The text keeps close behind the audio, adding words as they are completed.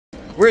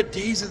We're at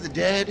Days of the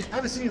Dead. I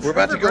haven't seen you We're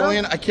about to forever, go bro.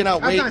 in. I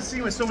cannot wait. I've not seen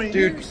you in so many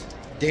Dude, years.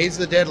 Days of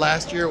the Dead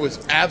last year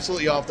was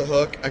absolutely off the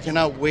hook. I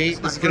cannot wait.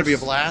 This is going to be a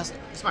blast.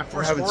 It's my first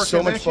We're having horror so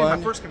much convention, fun.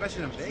 My first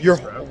convention in Vegas,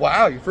 bro.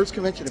 Wow, your first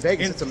convention in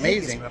Vegas. It's In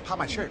amazing. Vegas, I popped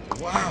my shirt.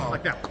 Wow.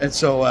 Like that. And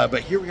so,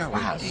 but here we are.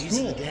 Wow, Days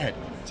of the Dead.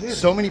 Dude.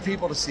 So many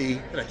people to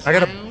see. I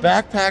got a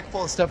backpack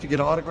full of stuff to get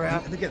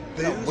autographed. And they get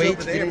Cannot booze wait over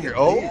to there. get in here.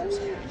 Oh,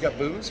 you got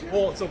booze?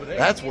 Well, it's over there.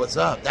 That's what's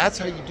up. That's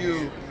how you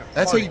do.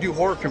 That's how you do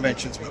horror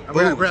conventions with I'm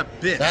gonna booze. grab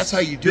Biffs. That's how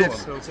you do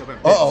Biffs. them. So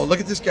Uh-oh, look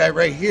at this guy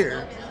right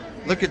here.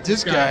 Look at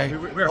this guy.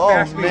 We're Oh,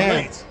 fast food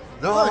man. mates.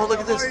 No, look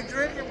at this. I'm already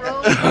drinking,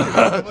 bro.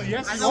 Well,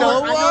 yes, So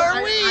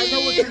are we. I know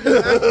what you're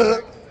doing.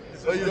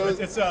 Oh, you know,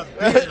 It's a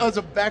oh, it's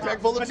a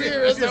backpack full of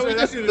beer. I saw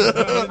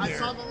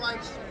the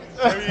live stream.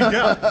 There you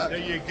go. There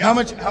you go.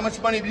 How much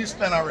money have you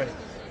spent already?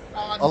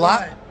 On A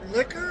lot? what?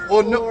 Liquor?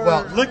 Well, no, or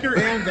well, Liquor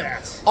and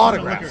gas.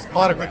 Autographs. Liquor.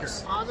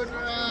 Autographs.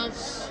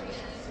 autographs.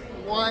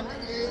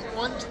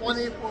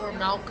 120 for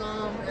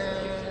Malcolm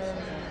and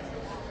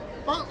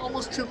about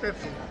almost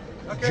 250.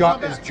 Okay,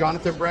 John, not is bad.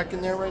 Jonathan Breck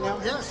in there right now?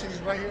 Yes, he's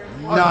right here.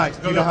 Nice.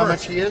 Do you know how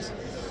first. much he is?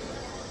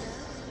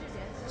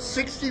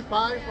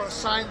 65 for a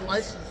signed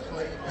license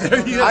plate.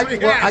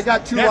 I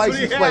got two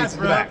license plates in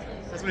the bro. back.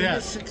 That's what he Maybe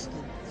has. 60.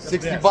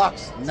 60 Yes.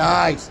 bucks.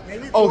 Nice.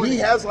 Maybe Oh, 40. he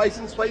has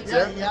license plates Yeah,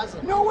 there? he has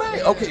them. No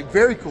way. Okay,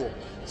 very cool.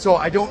 So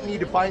I don't need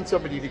to find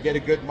somebody to get a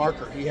good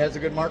marker. He has a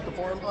good marker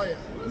for him? Oh, yeah.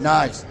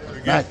 Nice.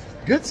 Nice.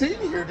 Good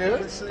seeing you here, dude.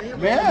 Good seeing you,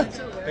 Man. man. You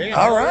too, man.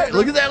 All right.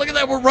 Look at that. Look at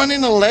that. We're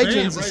running the legends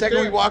Bam, the right second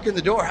we there. walk in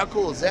the door. How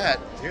cool is that?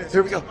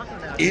 Here we go.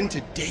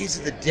 Into Days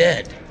of the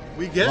Dead.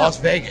 We get Las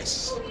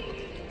Vegas.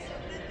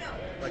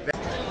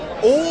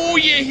 Oh,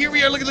 yeah. Here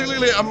we are. Look at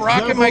look. I'm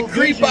rocking my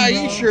Creep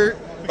I.E shirt,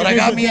 but I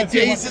got me a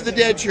Days of the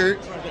Dead shirt.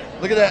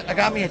 Look at that. I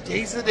got me a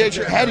Days of the Dead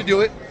shirt. Had to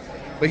do it.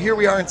 But here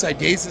we are inside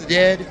Days of the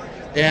Dead.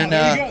 And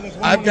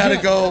I've got to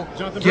go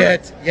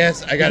get,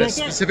 yes, I got a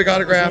specific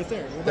autograph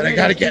that I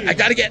got to get. I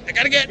got to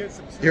get.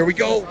 Here we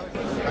go.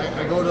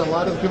 I go to a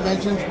lot of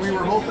conventions. We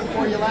were hoping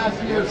for you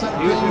last year.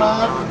 Something came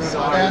up.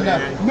 And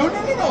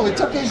no.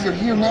 It's okay. You're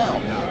here now.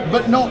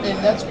 But no, and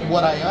that's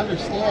what I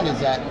understand is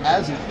that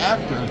as an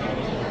actor,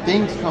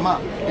 things come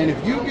up. And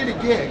if you get a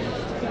gig,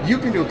 you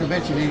can do a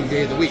convention any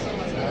day of the week.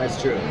 That's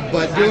true.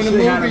 But doing a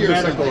movie or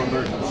something.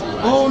 Emergency.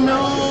 Oh,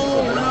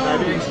 no.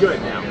 Everything's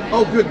good now.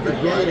 Oh, good.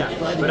 Yeah.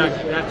 Glad to But hear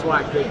that. that's why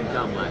I couldn't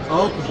come last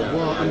year. Okay,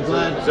 well, I'm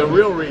glad. It's a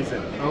real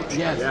reason. Oh,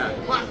 yes. Yeah.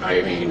 Well,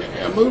 I mean,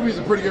 a movie's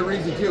a pretty good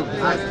reason too.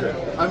 That's true.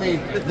 I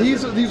mean,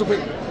 these will be.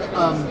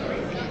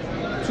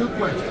 Two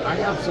questions. I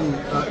have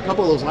a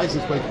couple of those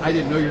license plates. I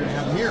didn't know you were gonna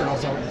have them here, or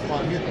else I would have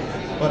spawned here.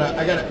 But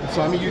I got it.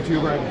 So I'm a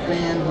YouTuber. I have a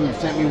fan who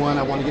sent me one.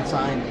 I want to get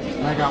signed,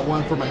 and I got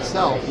one for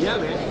myself. Yeah,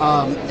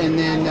 man. And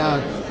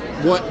then.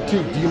 Do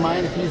you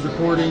mind if he's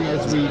recording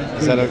as we?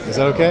 Is that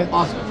okay?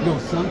 Awesome. No,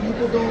 some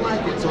people don't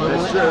like it, so I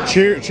want to ask.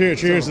 Cheers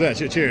to that.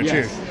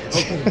 Cheers.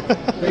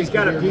 Okay. He's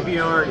got a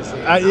PBR to say.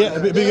 Yeah,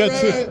 we got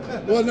two.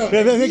 Well, no.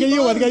 They get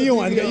you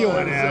one.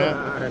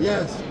 So,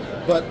 yes,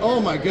 but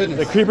oh my goodness,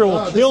 The creeper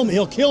will kill me.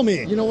 He'll kill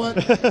me. You know what?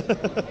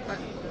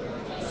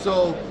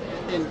 So,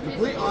 in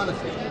complete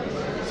honesty,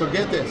 so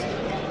get this.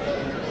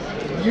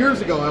 Years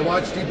ago, I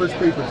watched Jeepers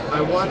Creepers.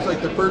 I watched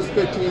like the first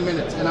 15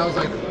 minutes, and I was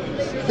like,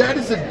 that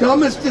is the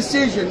dumbest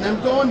decision.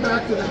 I'm going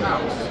back to the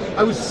house.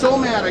 I was so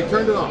mad, I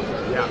turned it off.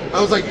 Yeah. I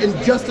was like, and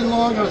Justin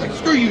Long, I was like,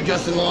 screw you,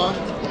 Justin Long.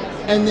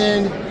 And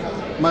then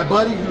my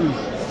buddy who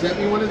sent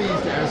me one of these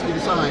to ask you to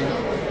sign,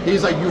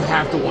 he's like, you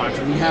have to watch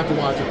it. You have to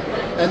watch it.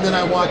 And then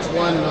I watched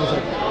one, and I was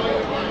like,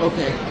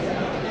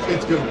 okay,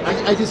 it's good.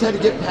 I just had to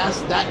get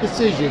past that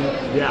decision.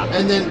 Yeah.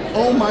 And then,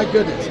 oh my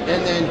goodness.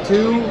 And then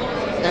 2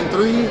 and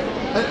 3,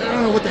 I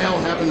don't know what the hell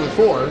happened with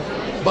 4.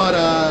 But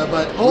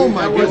oh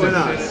my That goodness! wasn't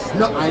us.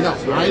 No, I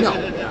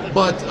know.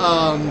 But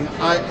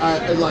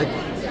I like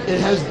it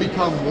has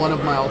become one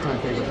of my all-time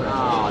favorite films.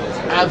 Oh, that's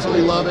great.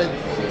 Absolutely love it.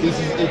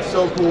 It's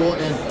so cool,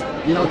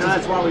 and you know,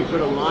 that's why we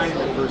put a line in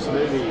the first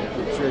movie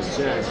that Trish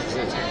says. She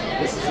says,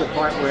 this is the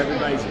part where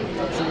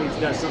somebody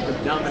does something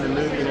dumb in a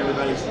movie and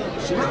everybody's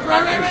shooting.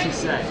 Right. She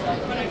said,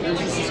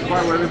 this is the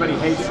part where everybody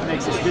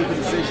makes a stupid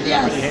decision and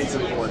everybody hates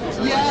them for it.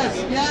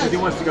 Yes. He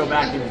wants to go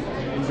back and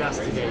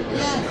investigate.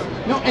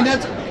 Yes. No, and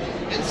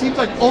it seems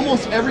like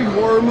almost every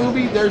horror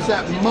movie, there's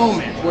that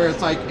moment where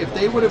it's like, if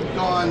they would have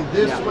gone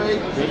this way,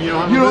 then you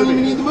don't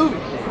even need the movie.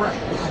 Correct.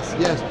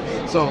 Yes.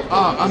 So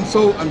I'm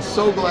so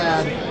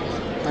glad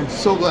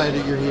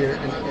that you're here,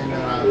 and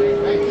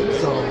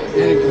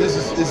this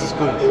is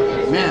cool,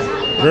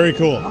 man. Very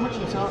cool. How much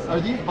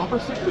are these bumper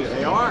stickers?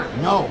 They are.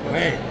 No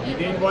way. You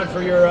need one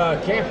for your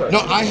camper. No,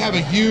 I have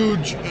a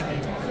huge.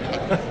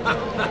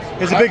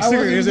 It's a big I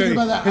sticker. wasn't thinking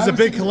about that. Here's I a was big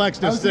thinking-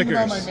 collection I of was thinking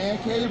stickers. about my man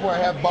cave where I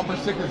have bumper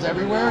stickers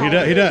everywhere. He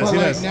does. But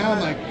like now, I'm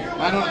like,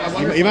 I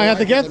wonder. You might have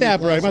to get that,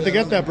 bro. You might have to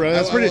get that, bro.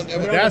 That's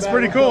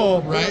pretty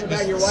cool. Right?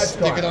 Just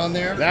stick it on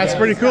there. That's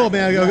pretty cool,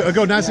 man. It'll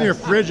go nice in your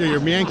fridge or your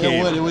man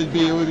cave. It would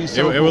be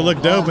so. It would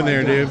look dope in my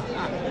there, God. dude.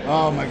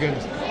 Oh my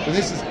goodness. But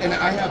this is, and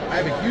I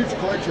have a huge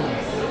collection of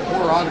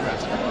horror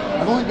autographs.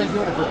 I've only been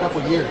doing it for a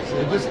couple of years.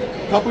 Just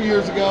a couple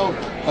years ago,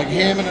 like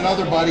him and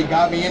another buddy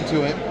got me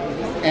into it.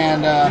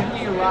 And Didn't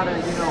need a lot of,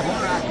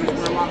 horror actors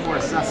were a lot more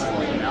accessible,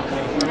 We're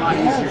a lot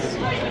easier to see,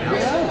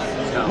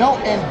 yes. So, No,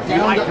 and you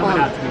down like to coming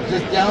out earth. to the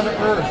Just down to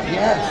earth,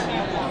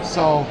 yes.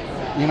 So,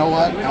 you know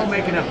what? We don't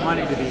make enough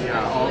money to be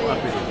all up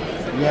in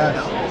it. Yes.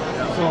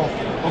 So,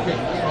 okay,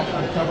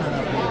 I'm covering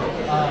up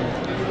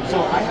here. So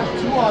I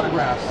have 2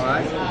 autographs. All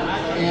right.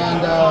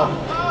 And,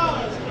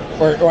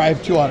 or I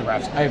have 2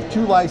 autographs. I have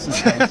 2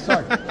 license plates.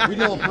 Sorry, we did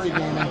a little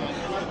pre-gaming.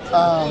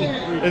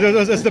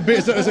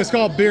 It's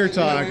called beer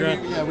talk, right?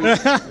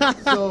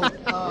 So,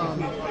 but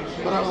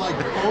I was like,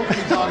 both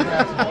these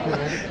autographs are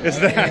good. It's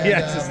that, And,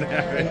 yes, it's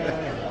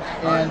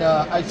that. And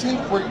I think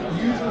we're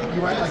usually,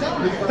 you write like a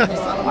Creeper.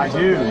 I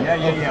do.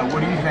 Yeah.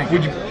 What do you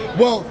think?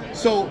 Well,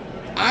 so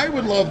I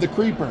would love the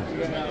Creeper.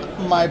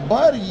 My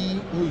buddy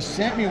who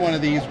sent me one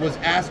of these was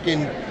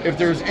asking if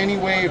there's any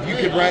way if you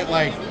could write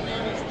like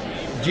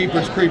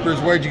Jeepers Creepers,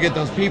 where'd you get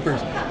those peepers?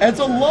 It's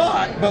a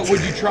lot, but would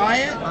you try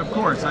it? Of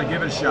course, I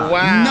give it a shot.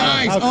 Wow.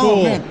 Nice. How Oh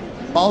cool. man,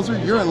 Balzer,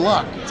 you're in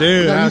luck.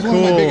 Dude, No, he's how one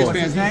of my cool. biggest What's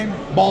fans. his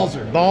name?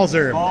 Balzer.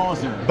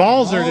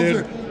 Balzer,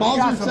 dude.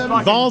 Balzer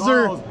 7.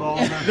 Balzer.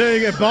 Balls. There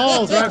you go,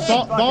 balls, right?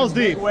 Balls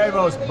deep.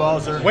 Huevos,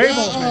 Balzer.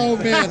 Huevos, Oh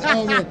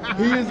man,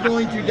 he is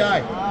going to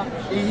die.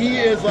 He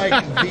is like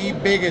the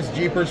biggest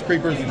Jeepers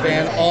Creepers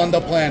fan on the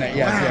planet.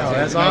 Yes, Wow, yes.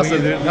 that's No, awesome,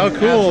 he is dude. How cool,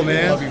 absolutely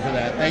man. Love you for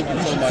that. Thank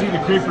you so See much.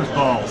 the Creeper's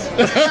balls.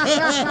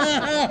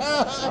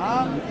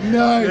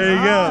 Nice. There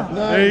you go. Nice.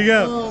 There you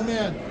go. Oh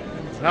man.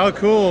 How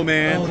cool,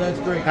 man. Oh, that's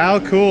great. How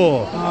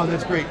cool. Oh,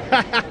 that's great.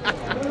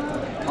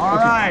 All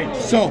right.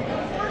 So,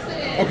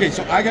 okay,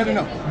 so I got to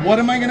know, what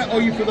am I going to owe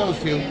you for those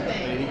 2?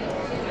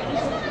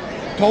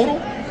 Total?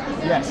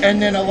 Yes.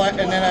 And then a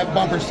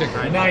bumper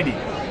sticker. 90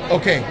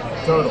 Okay.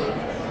 total.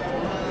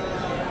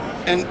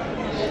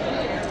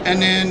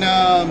 And then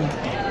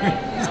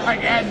It's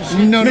like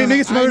adding no, Maybe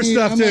get some other need-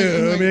 stuff I'm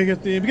too. like- Maybe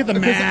get the because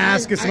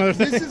mask, get some other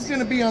This things. is going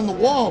to be on the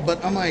wall,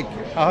 but I'm like,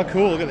 Oh,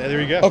 cool. Look at that.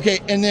 There you go. okay,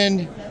 and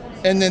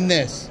then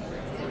this.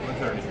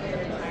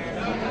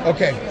 130.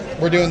 Okay,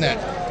 we're doing that.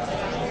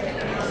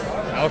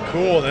 How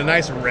cool. The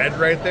nice red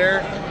right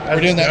there.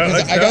 We're doing that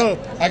because That's dope.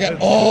 I got.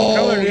 That's Oh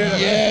color, dude.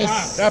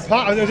 yes. That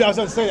pop. I was about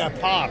to say that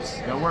pops.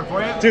 That'll work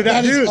for you? Dude,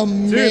 That is dude,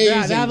 amazing.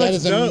 Dude, That looks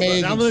is dope.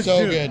 amazing. That looks, So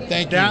dude, good.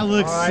 Thank you. That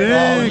looks All right,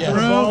 sick, yes. The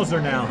bro. balls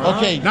are now, huh?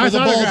 Okay, Nice for the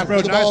autograph, balls, bro.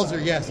 for the Nice- balls are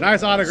yes.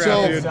 Nice autograph,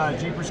 So- dude.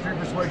 Jeepers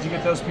Creepers, where'd you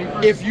get those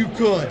peepers? If you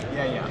could.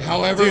 Yeah.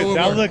 However, it Dude, would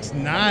that work. looks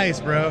nice,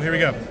 bro. Here we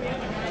go.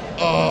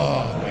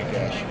 Oh my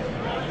gosh.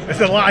 It's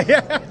a lot.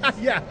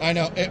 Yeah. I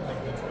know.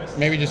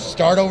 Maybe just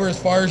start over as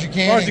far as you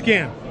can. As far as you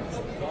can.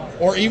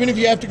 Or even if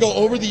you have to go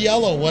over the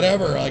yellow,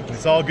 whatever. Like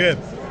It's all good.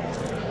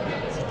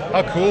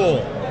 How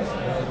cool.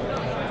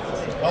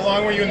 How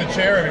long were you in the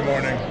chair every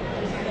morning?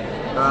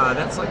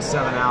 That's like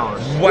 7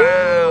 hours.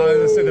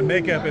 Wow. So the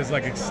makeup is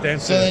like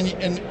extensive. so.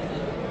 Then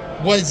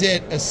and was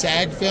it a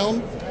SAG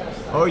film?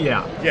 Oh,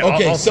 yeah. yeah,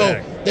 Okay, all so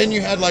SAG. then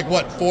you had like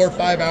what 4 or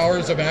 5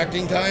 hours of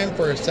acting time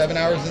for 7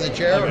 hours in the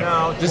chair?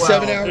 No, Just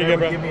 12. 7 hours. They Yeah, would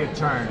bro. give me a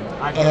turn.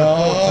 I'd get a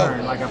full Oh.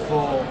 turn, like a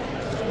full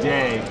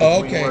day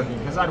between Okay. working.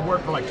 Because I'd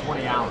work for like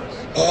 20 hours.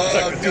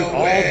 Oh, Dude, no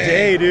all way.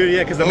 day, dude.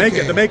 Yeah, because the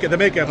Okay.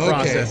 makeup Okay.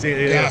 process.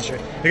 Yeah. Gotcha.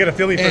 They got to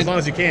fill you for as And- long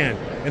as you can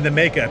in the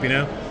makeup, you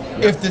know.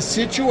 If the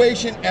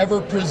situation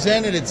ever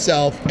presented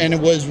itself and it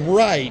was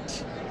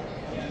right,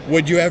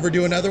 would you ever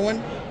do another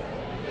one?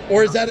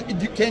 Or is that?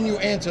 Can you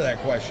answer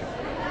that question?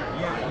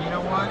 Yeah, you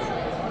know what?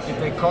 If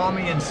they call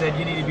me and said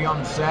you need to be on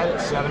the set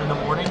at 7 in the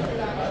morning,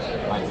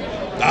 I'd be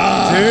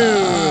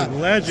there. Dude,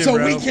 legend, So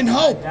bro. we can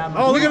hope.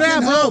 Oh, look We at that,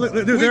 can bro. hope.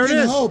 Dude, We there it can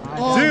is. hope.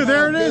 Oh, Dude,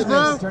 there it my is,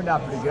 bro. It turned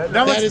out pretty good. That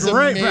That looks is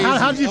great, bro.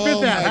 How amazing. did you fit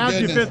Oh, that? my How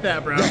did you goodness. fit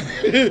that, bro?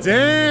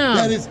 Damn.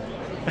 That is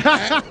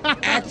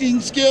acting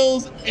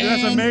skills and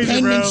That's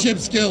amazing, bro. penmanship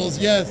skills.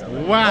 Yes.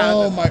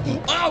 Wow. Oh my.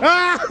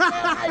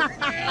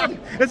 Oh,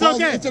 It's Balls,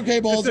 okay. It's okay,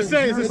 Balls. It's the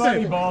same. It's the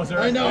Buddy same. balls are.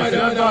 I know.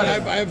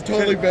 I've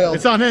totally bailed.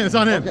 It's on him. It's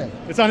on him. Okay.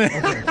 It's on him.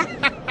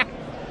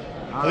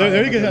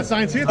 There you go. That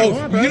sign too. If you Oh,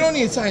 want, bro. you don't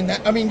need to sign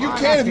that. I mean, you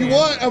can if you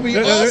want. That'll be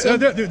Dude, awesome.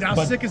 dude, how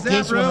But sick is that,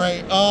 this bro? one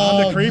right. I'm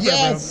Oh, the creeper,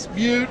 yes,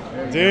 Butte.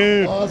 bro.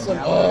 Dude. Awesome.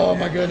 Oh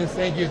my goodness.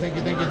 Thank you. Get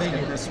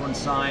this one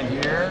signed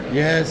here.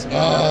 Yes.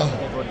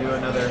 We'll do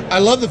another. I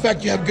love the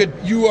fact you have good.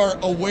 You are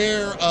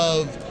aware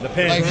of The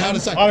pen. like how to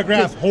sign.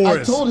 Autograph 'Cause I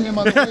Horace. told him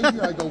on the way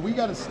here. I go, we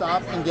got to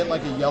stop and get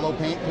like a yellow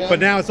paint pen. But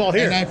now it's all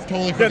here. And I've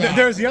totally There- forgot.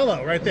 There's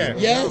yellow right there.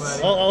 Yes.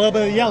 A little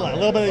bit of yellow. A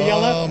little bit of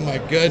yellow. Oh my A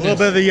goodness. little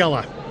bit of the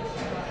yellow.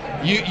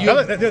 You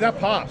That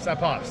pops. That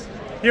pops.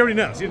 He already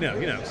knows. He knows.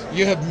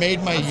 you have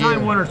made my year.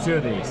 Sign one or two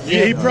of these.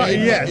 Yeah, he have probably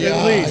made yes, my-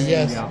 at least.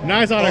 Yes.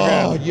 Nice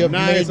autograph. Oh, you have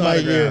nice made my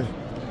autograph. year. That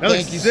Thank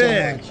looks you so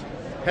sick. much.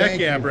 Heck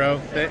Thank yeah, you.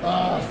 bro.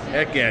 Oh.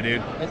 Heck yeah,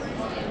 dude.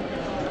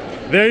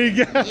 There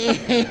you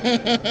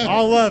go.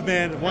 All love,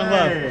 man. One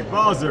love. Hey,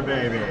 Balzer,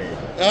 baby.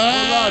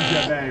 Ah.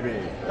 Loves you, baby.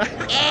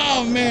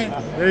 Oh man.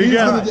 There you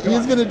go.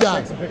 He's gonna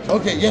die.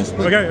 Okay. Yes.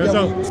 But, Okay, yeah,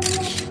 so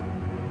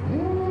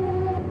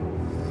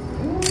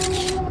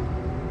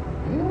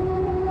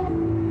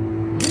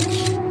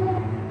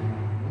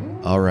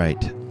All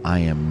right, I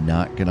am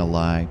not gonna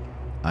lie.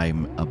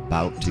 I'm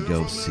about to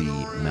go see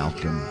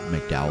Malcolm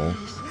McDowell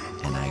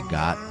and I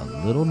got a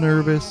little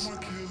nervous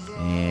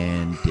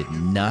and did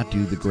not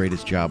do the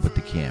greatest job with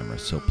the camera.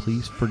 So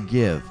please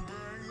forgive,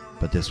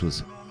 but this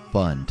was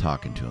fun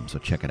talking to him. So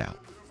check it out.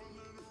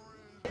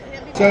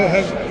 So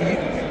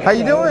How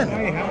you doing?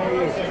 Hi, how are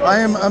you? I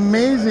am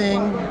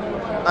amazing.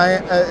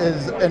 It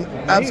is an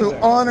absolute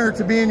honor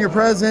to be in your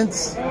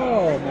presence.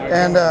 Oh my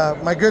And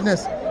my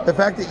goodness, the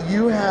fact that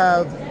you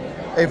have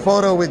a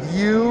photo with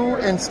you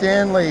and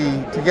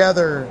Stanley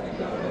together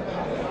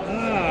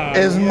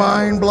is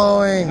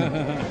mind-blowing.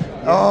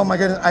 Oh my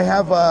goodness, I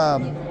have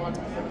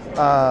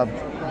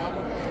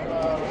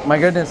my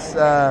goodness,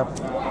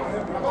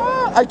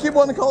 I keep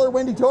wanting to call her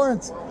Wendy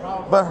Torrance,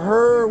 but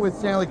her with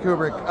Stanley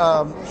Kubrick,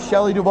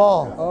 Shelley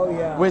Duvall. Oh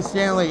yeah. With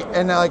Stanley,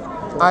 and like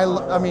I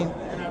mean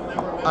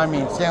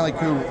Stanley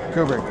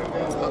Kubrick.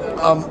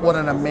 What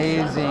an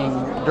amazing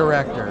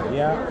director.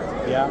 Yeah.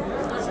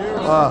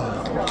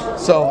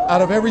 So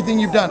out of everything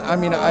you've done, I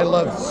mean, I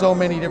love so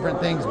many different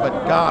things, but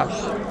gosh,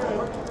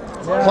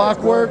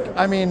 Clockwork,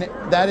 I mean,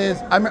 that is,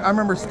 I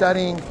remember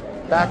studying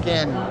back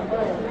in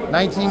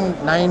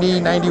 1990,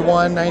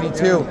 91,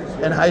 92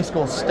 in high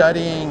school,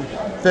 studying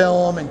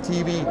film and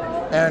TV,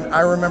 and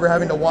I remember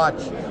having to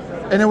watch,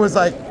 and it was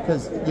like,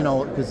 because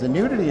the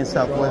nudity and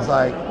stuff was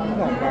like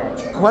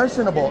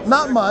questionable.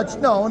 Not much,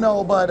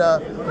 no, but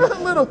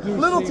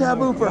little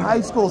taboo for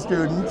high school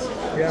students.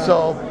 Yeah.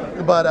 So,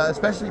 but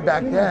especially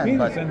back then.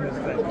 But In this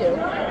thing. We do.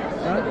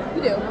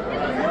 We do.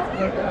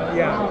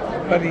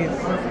 Yeah, but he's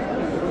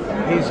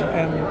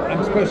and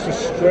I'm supposed to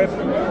strip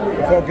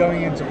before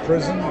going into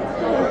prison,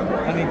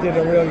 and he did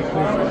a really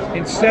cool.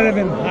 Instead of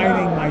him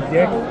hiding my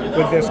dick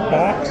with this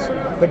box,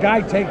 the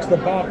guy takes the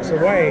box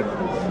away,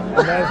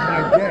 and there's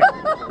my dick.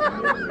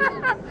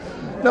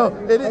 no,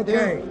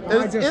 Okay,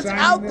 it's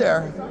out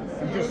there.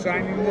 I'm just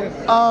signing this.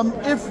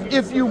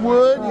 If you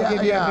would, I'll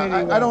give you a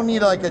video. I don't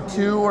need like a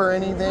 2 or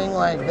anything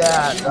like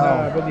that.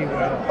 But you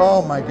will.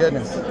 Oh my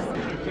goodness.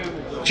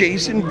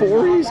 Jason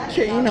Voorhees,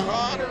 Kane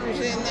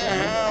Hodder's in the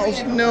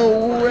house. No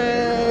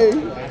way.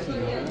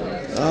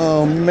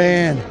 Oh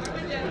man.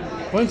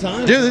 Fun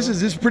time. Dude, this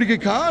is a pretty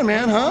good con,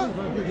 man, huh?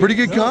 Pretty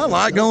good con. A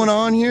lot going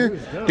on here.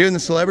 Dude, and the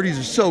celebrities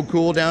are so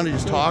cool down to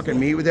just talk and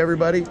meet with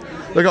everybody.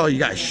 Look, all you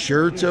got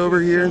shirts over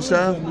here and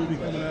stuff.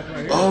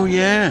 Oh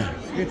yeah.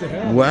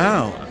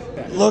 Wow.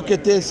 Look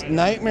at this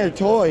Nightmare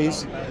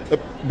Toys.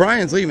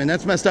 Brian's leaving.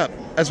 That's messed up.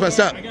 That's messed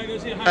up.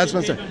 That's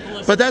messed up.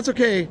 But that's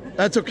okay.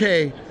 That's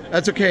okay.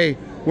 That's okay.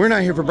 We're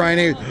not here for Brian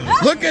either.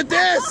 Look at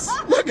this.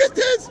 Look at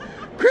this.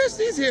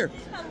 Kristy's here.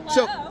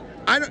 So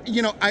I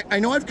don't, I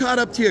know I've caught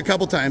up to you a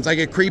couple times. I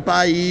get Creep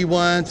I.E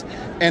once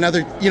and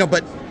other,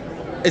 but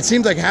it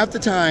seems like half the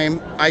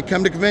time I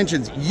come to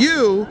conventions,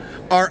 you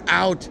are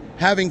out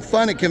having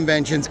fun at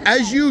conventions,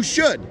 as you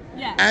should.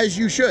 Yes. As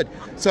you should.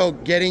 So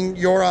getting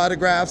your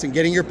autographs and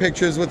getting your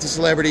pictures with the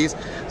celebrities.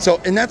 So,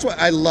 and that's what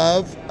I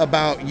love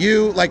about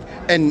you, like,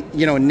 and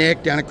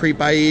Nick down at Creep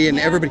I.E and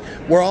everybody.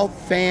 We're all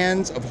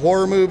fans of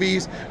horror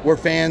movies. We're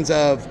fans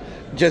of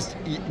just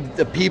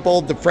the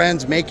people, the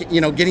friends,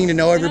 getting to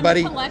know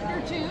everybody. And I'm a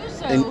collector too,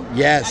 so And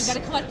yes. I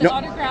got to collect the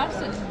autographs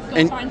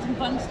and go find some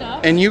fun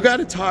stuff. And you got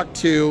to talk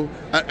to,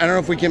 I don't know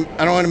if we can,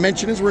 I don't want to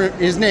mention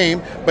his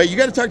name, but you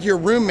got to talk to your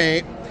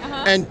roommate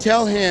and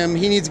tell him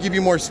he needs to give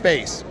you more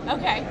space.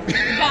 Okay.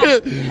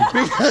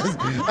 Because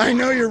I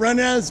know you're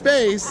running out of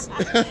space.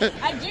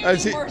 I do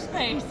need more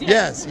space.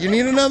 Yes, you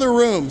need another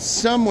room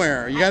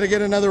somewhere. You got to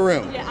get another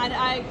room.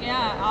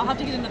 Yeah, I'll have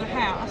to get another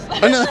house.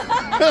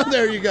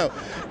 There you go.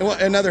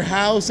 Another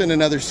house and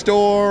another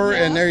store,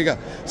 and there you go.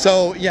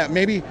 So yeah,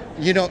 maybe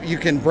you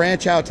can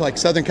branch out to like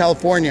Southern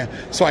California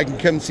so I can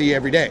come see you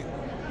every day.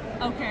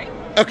 Okay.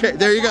 Okay,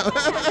 there you go.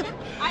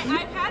 I've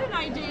had an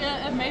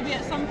idea of maybe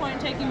at some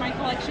point taking my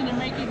collection and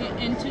making it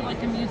into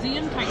like a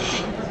museum type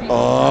thing for people.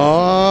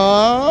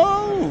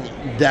 Oh,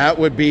 that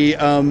would be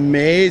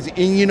amazing.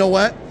 And you know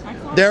what?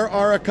 There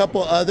are a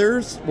couple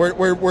others.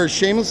 We're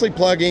shamelessly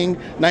plugging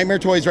Nightmare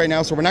Toys right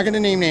now, so we're not going to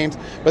name names,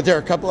 but there are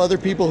a couple other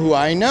people who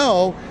I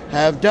know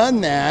have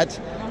done that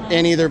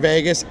in either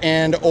Vegas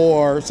and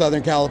or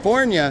Southern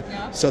California.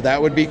 So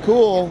that would be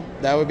cool.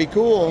 That would be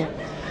cool.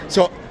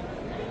 So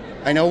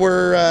I know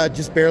we're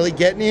just barely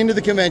getting into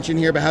the convention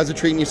here, but how's it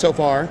treating you so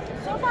far?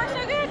 So far,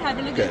 so good.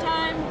 Having a good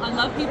time. I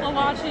love people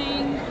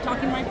watching,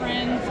 talking to my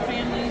friends,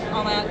 family,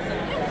 all that. So,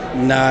 yeah.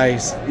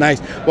 Nice,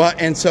 nice. Well,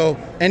 and so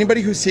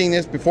anybody who's seeing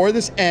this before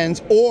this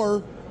ends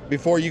or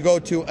before you go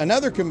to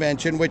another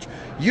convention, which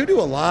you do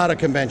a lot of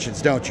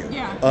conventions, don't you?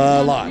 Yeah.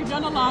 A lot. We've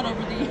done a lot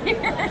over the years.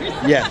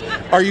 Yes.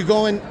 Are you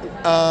going,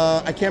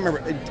 I can't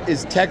remember,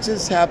 is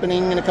Texas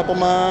happening in a couple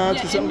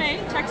months or something? In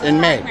May. Texas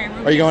in May.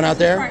 Nightmare. Are you going out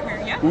there?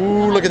 Nightmare, yeah.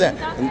 Ooh, look at that.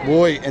 And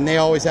boy, and they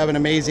always have an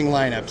amazing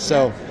lineup.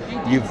 So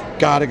you've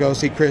got to go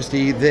see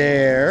Kristy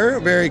there.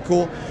 Very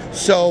cool.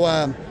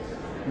 So,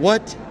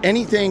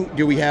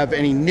 do we have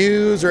any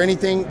news or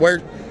anything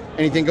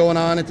going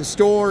on at the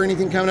store,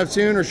 anything coming up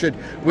soon, or should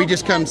we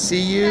just come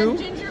see you?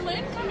 Ginger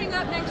Lynn coming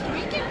up next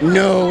weekend.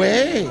 No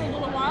way. For a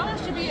little while. It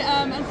should be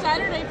on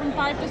Saturday from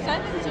 5 to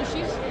 7, so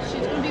she's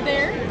going to be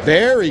there.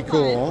 Very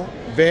cool.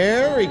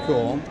 Very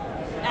cool.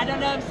 I don't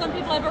know if some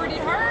people have already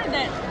heard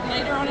that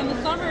later on in the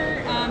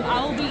summer,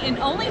 I will be in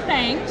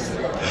OnlyFans.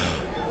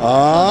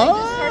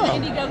 Oh. They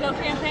just started the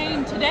Indiegogo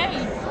campaign today,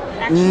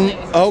 actually.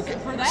 Okay.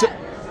 For that. So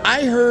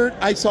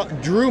I saw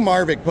Drew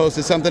Marvick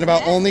posted something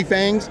about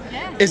OnlyFans.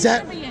 Yeah, Is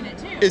that be in it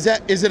too. is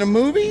it a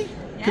movie?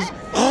 Yes.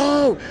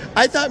 Oh,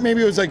 I thought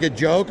maybe it was like a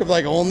joke of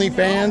like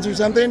OnlyFans or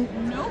something.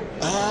 Nope.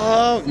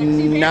 Oh,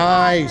 Sexy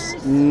nice,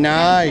 vampires.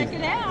 nice. Check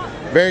it out.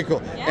 Very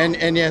cool. Yeah.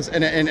 And yes,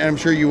 and I'm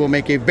sure you will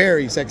make a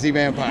very sexy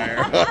vampire.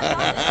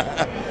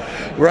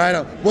 Right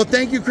on. Well,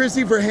 thank you,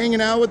 Kristy, for hanging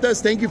out with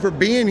us. Thank you for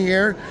being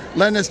here,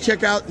 letting us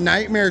check out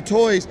Nightmare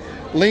Toys.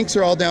 Links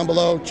are all down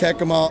below. Check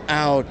them all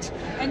out.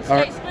 And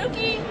stay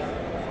spooky.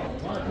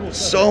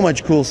 So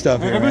much cool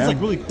stuff here, Everyone's man.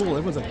 like really cool.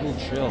 Everyone's like really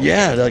chill.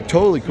 Yeah, they're like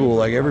totally cool,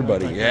 like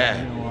everybody.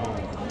 Yeah.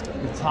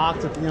 We talk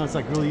to, it's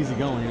like really easy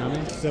going. You know what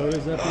I mean?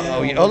 Sodas up here.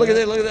 Oh, yeah. Oh, look at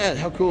that! Look at that!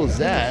 How cool is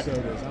that?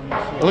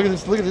 Oh, look at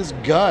this! Look at this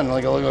gun,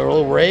 like a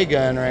little ray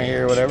gun right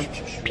here, whatever.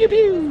 Pew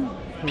pew,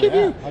 pew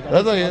pew.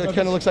 That kind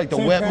of looks like the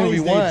Wet Movie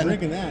 1.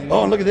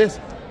 Oh, and look at this.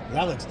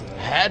 That looks good.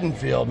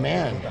 Haddonfield,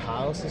 man. The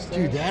house and stuff.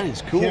 Dude, that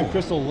is cool. Camp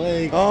Crystal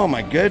Lake. Oh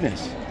my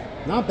goodness.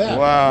 Not bad.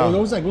 Wow. Well,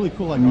 those like really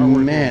cool like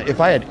artwork. Man, if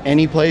I had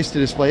any place to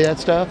display that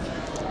stuff.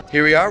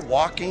 Here we are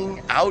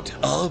walking out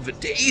of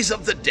Days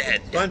of the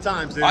Dead. Fun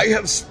times, dude. I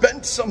have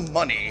spent some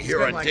money here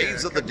Spent on like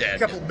Days of the Dead. A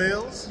couple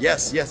bills.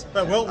 Yes, yes.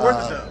 But well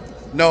worth it though.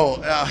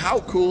 No, how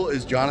cool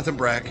is Jonathan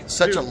Breck?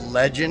 Such a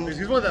legend.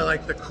 He's one of the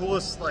like the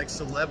coolest like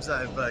celebs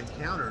I've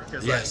encountered.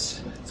 Because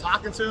Yes. like,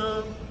 talking to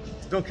him,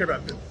 don't care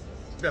about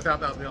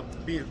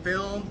being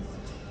filmed.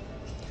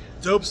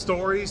 Dope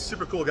stories,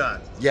 super cool guy.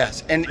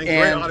 Yes, And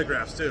great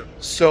autographs too.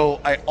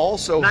 So I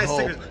also Nice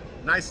hope signature,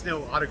 nice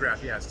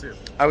autograph he has too.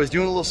 I was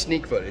doing a little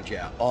sneak footage,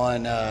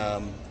 on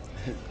Malcolm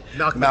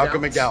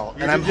McDowell,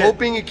 and I'm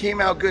hoping it came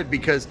out good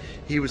because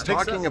he was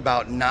talking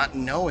about not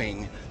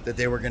knowing that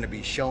they were going to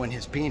be showing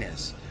his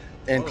penis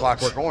in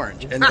Clockwork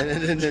Orange, and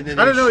then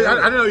I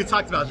didn't know he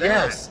talked about that.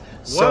 Yes.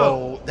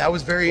 Whoa. So that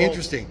was very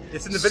interesting.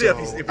 It's in the video.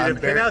 So if I'm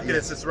it came out,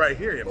 yes. it's right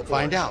here. We'll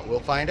find out. We'll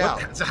find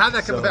out. So how'd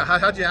that come about?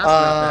 How'd you ask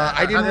about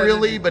that? I didn't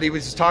really, but he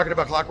was just talking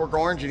about Clockwork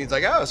Orange, and he's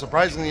like, "Oh,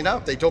 surprisingly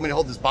enough, they told me to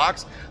hold this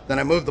box. Then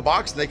I moved the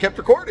box, and they kept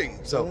recording."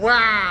 So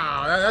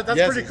wow, that's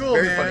yes, pretty cool,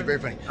 very man. funny, very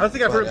funny. I don't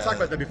think I've heard him talk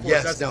about that before.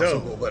 Yes, That's no,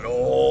 dope. so cool, but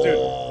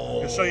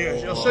Dude,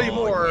 he'll show you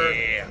more.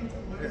 Yeah.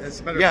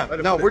 It's better, Yeah,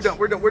 better no, footage.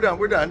 we're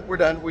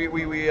done.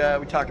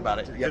 We talked about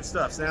it. Good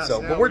stuff.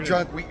 So, Now but we're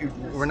drunk.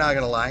 We're not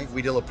gonna lie.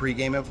 We did a little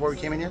pregame before we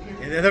came in here.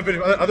 And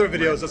other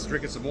videos, us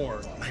drinking some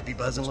more. Might be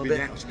buzzing a Should little be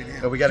bit. down, should be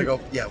down. But we gotta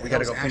go. Yeah, we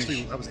gotta go Ashley,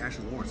 finish. that was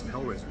Ashley Lawrence, the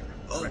Hellraiser,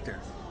 right there.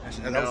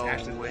 That No was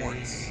Ashley way.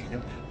 Lawrence.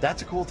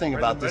 That's a cool thing Right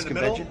about in this the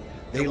middle, convention.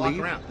 you They walk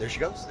leave. around. There she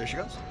goes. There she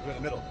goes. Right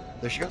in the middle.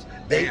 There she goes.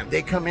 Bam.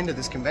 They come into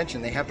this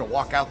convention. They have to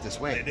walk out this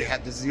way.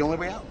 This is the only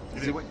way out.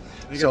 This is the way.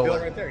 You got Bill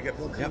right there. You got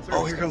Bill coming Yep. through.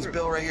 Oh, here comes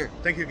Bill right here.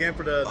 Thank you again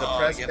for the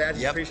press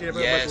badge. Appreciate it.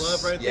 Yes, Much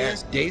love right there.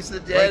 yes. Days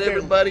of the Right Dead, there,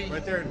 everybody.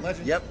 Right there,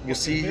 legend. Yep. We'll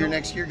see you here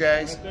next year,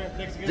 guys. Right there.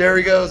 Thanks again. There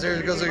he goes. There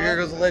he goes. Here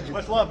goes the legend.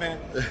 Much love, man.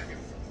 Damn.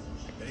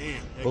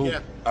 Heck Boom. yeah.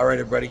 All right,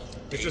 everybody. Hit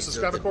your Days of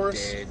subscriber the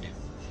chorus. Dead.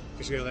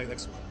 Catch you guys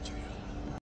next one.